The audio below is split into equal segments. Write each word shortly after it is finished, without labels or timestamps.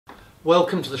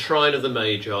Welcome to the Shrine of the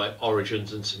Magi,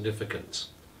 Origins and Significance.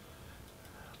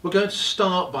 We're going to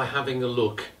start by having a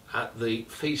look at the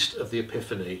Feast of the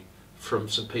Epiphany from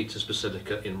St. Peter's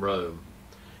Basilica in Rome.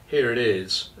 Here it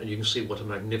is, and you can see what a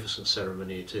magnificent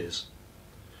ceremony it is.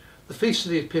 The Feast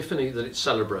of the Epiphany that it's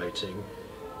celebrating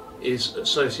is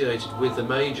associated with the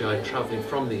Magi travelling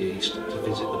from the east to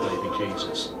visit the baby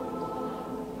Jesus.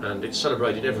 And it's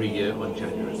celebrated every year on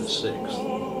January the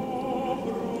 6th.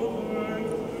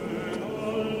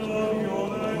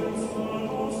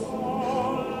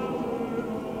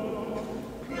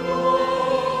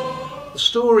 The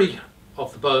story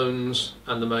of the bones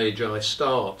and the Magi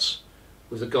starts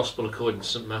with the Gospel according to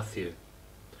St. Matthew.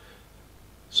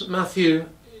 St. Matthew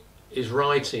is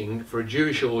writing for a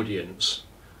Jewish audience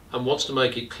and wants to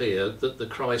make it clear that the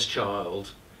Christ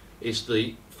child is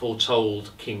the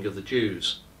foretold King of the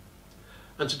Jews.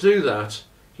 And to do that,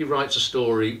 he writes a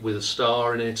story with a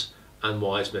star in it and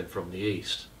wise men from the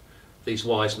east. These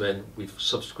wise men we've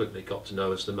subsequently got to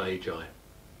know as the Magi.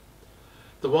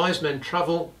 The wise men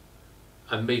travel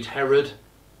and meet Herod,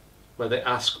 where they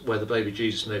ask where the baby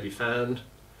Jesus may be found.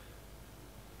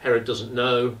 Herod doesn't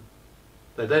know.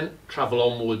 They then travel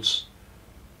onwards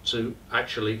to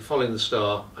actually follow the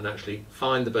star and actually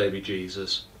find the baby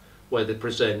Jesus, where they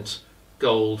present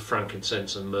gold,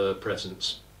 frankincense and myrrh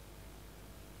presents.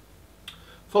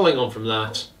 Following on from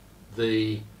that,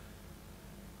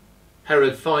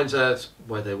 Herod finds out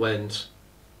where they went,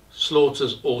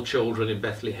 slaughters all children in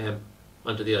Bethlehem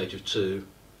under the age of 2,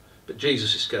 but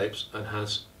Jesus escapes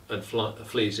and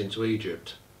flees into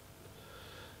Egypt.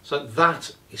 So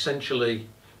that essentially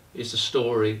is the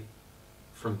story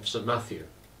from St. Matthew.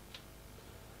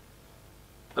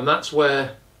 And that's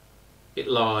where it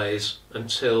lies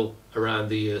until around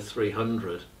the year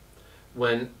 300,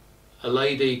 when a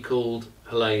lady called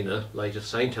Helena, later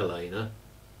Saint Helena,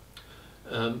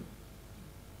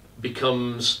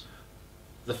 becomes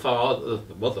the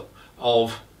mother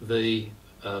of the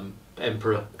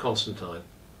Emperor Constantine.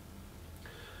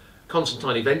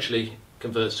 Constantine eventually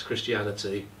converts to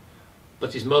Christianity,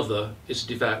 but his mother is a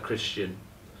devout Christian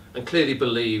and clearly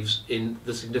believes in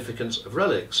the significance of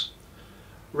relics.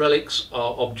 Relics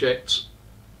are objects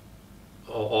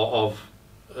of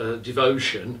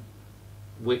devotion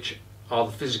which are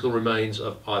the physical remains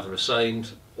of either a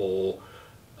saint or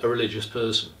a religious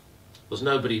person. There's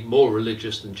nobody more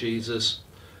religious than Jesus,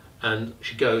 and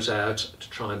she goes out to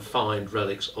try and find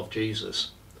relics of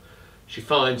Jesus. She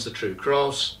finds the true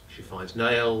cross, she finds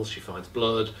nails, she finds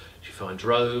blood, she finds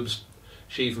robes,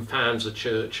 she even founds the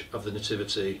Church of the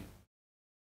Nativity.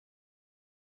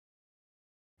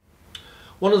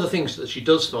 One of the things that she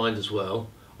does find as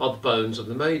well are the bones of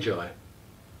the Magi,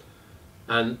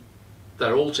 and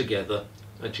they're all together,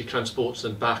 and she transports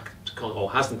them back to,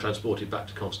 or has them transported back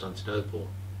to Constantinople,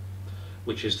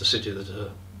 which is the city that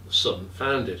her son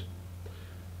founded.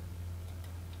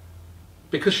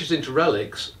 Because she's into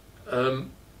relics,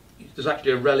 there's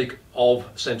actually a relic of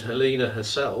St. Helena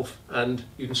herself, and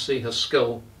you can see her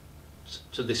skull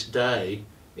to this day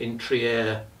in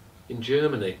Trier in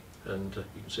Germany, and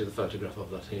you can see the photograph of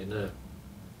that here now.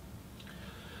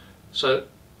 So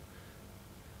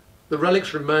the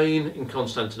relics remain in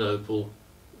Constantinople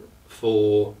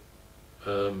for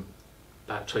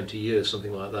about 20 years,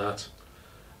 something like that,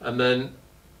 and then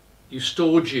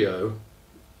Eustorgio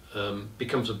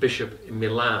becomes a bishop in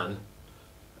Milan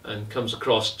and comes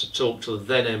across to talk to the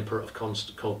then Emperor of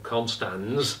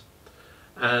Constans,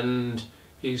 and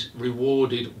he's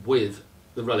rewarded with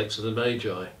the relics of the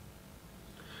Magi.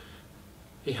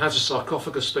 He has a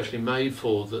sarcophagus specially made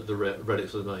for the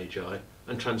relics of the Magi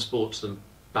and transports them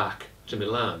back to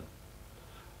Milan.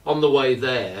 On the way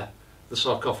there, the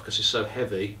sarcophagus is so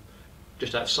heavy,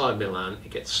 just outside Milan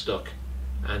it gets stuck,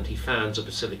 and he founds a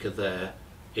basilica there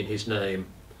in his name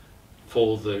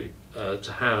for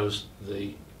to house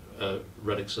the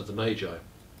relics of the Magi.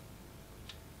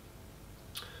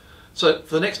 So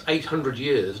for the next 800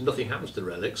 years nothing happens to the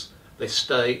relics. They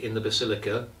stay in the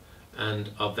basilica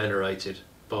and are venerated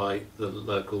by the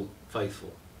local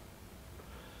faithful.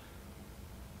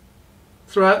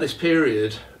 Throughout this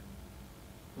period,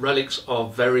 relics are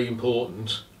very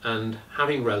important, and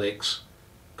having relics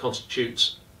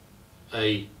constitutes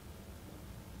a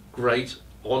great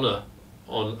honour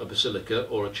on a basilica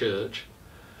or a church,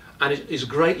 and it is a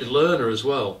great learner as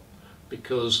well,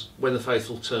 because when the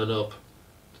faithful turn up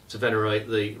to venerate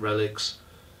the relics,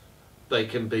 they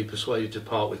can be persuaded to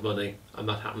part with money, and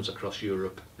that happens across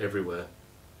Europe everywhere.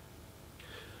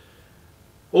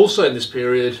 Also in this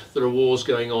period there are wars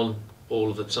going on all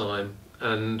of the time,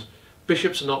 and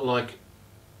bishops are not like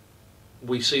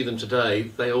we see them today.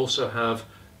 They also have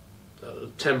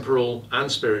temporal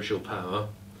and spiritual power.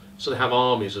 So they have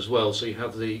armies as well. So you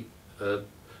have the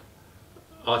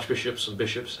archbishops and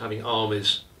bishops having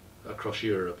armies across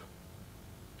Europe.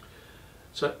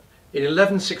 So in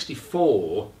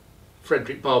 1164,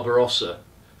 Frederick Barbarossa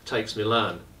takes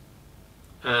Milan,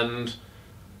 and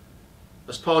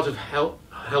as part of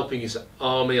helping his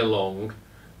army along,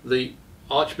 the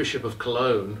Archbishop of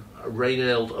Cologne,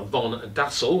 Reinald von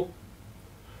Dassel,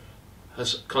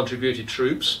 has contributed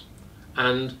troops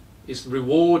and is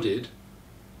rewarded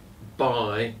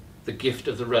by the gift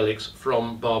of the relics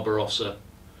from Barbarossa.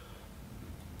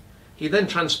 He then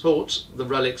transports the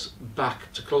relics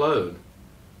back to Cologne,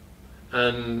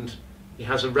 and he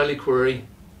has a reliquary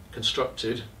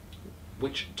constructed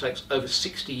which takes over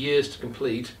 60 years to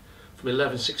complete, from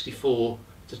 1164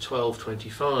 to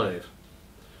 1225.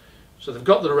 So they've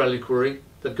got the reliquary,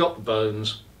 they've got the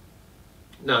bones,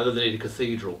 now they need a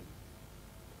cathedral.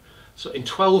 So in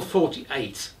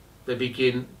 1248 they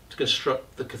begin to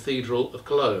construct the Cathedral of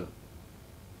Cologne.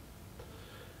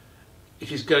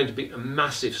 It is going to be a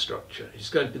massive structure. It's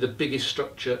going to be the biggest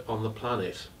structure on the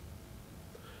planet.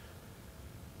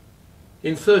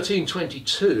 In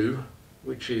 1322,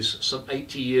 which is some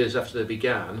 80 years after they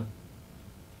began,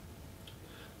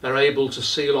 they're able to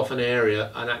seal off an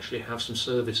area and actually have some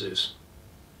services.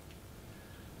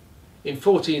 In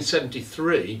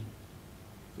 1473,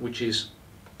 which is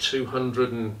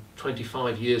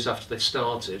 225 years after they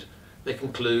started, they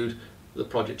conclude the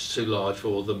project's too large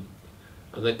for them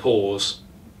and they pause.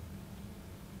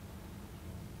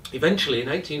 Eventually in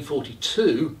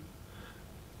 1842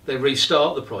 they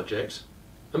restart the project,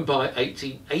 and by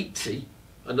 1880,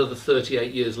 another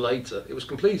 38 years later, it was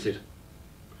completed.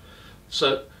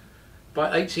 So by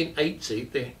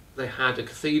 1880 they had a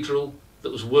cathedral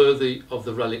that was worthy of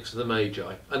the relics of the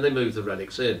Magi, and they moved the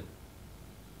relics in.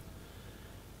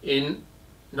 In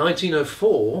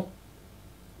 1904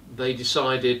 they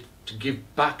decided to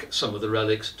give back some of the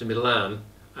relics to Milan,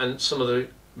 and some of the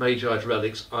Magi's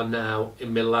relics are now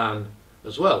in Milan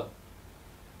as well.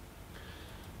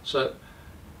 So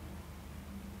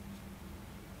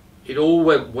it all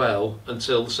went well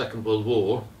until the Second World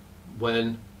War,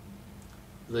 when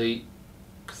the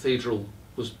cathedral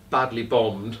was badly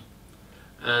bombed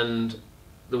and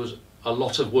there was a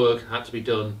lot of work had to be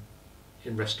done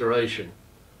in restoration.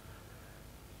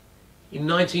 By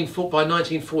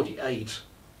 1948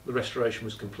 the restoration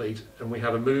was complete, and we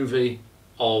have a movie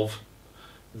of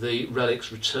the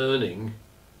relics returning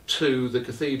to the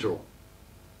cathedral.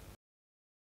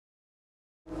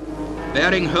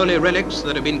 Bearing holy relics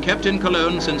that have been kept in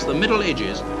Cologne since the Middle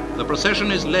Ages, the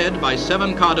procession is led by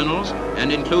 7 cardinals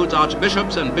and includes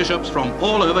archbishops and bishops from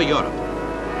all over Europe.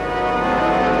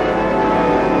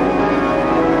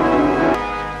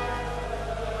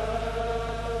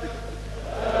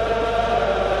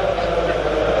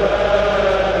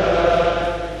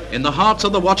 In the hearts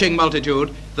of the watching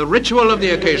multitude, the ritual of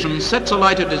the occasion sets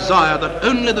alight a desire that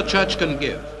only the Church can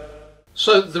give.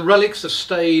 So the relics have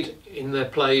stayed in their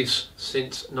place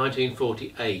since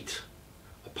 1948,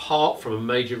 apart from a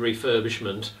major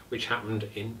refurbishment which happened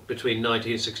between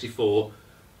 1964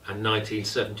 and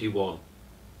 1971.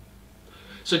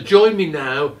 So join me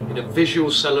now in a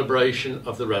visual celebration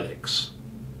of the relics.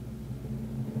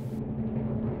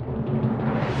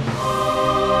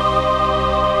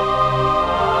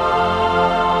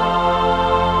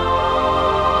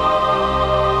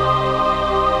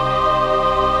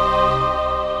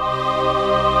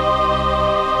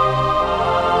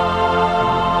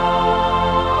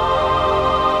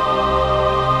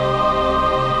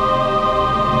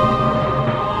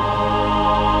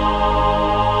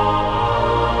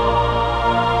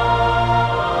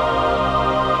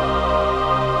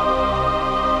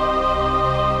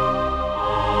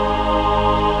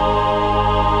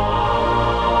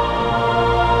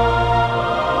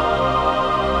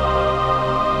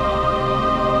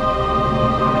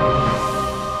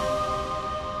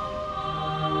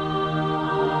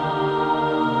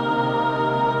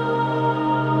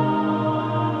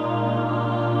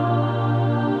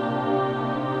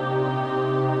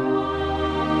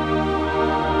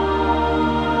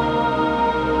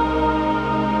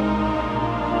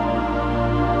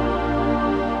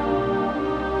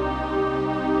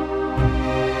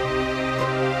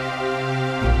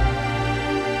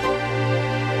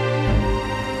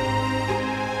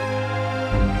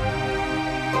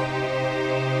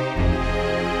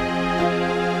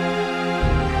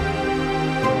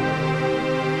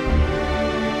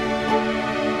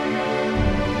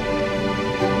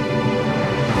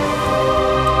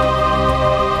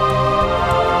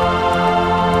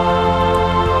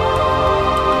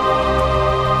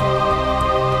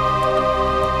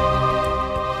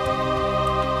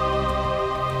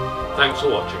 Thanks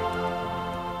for watching.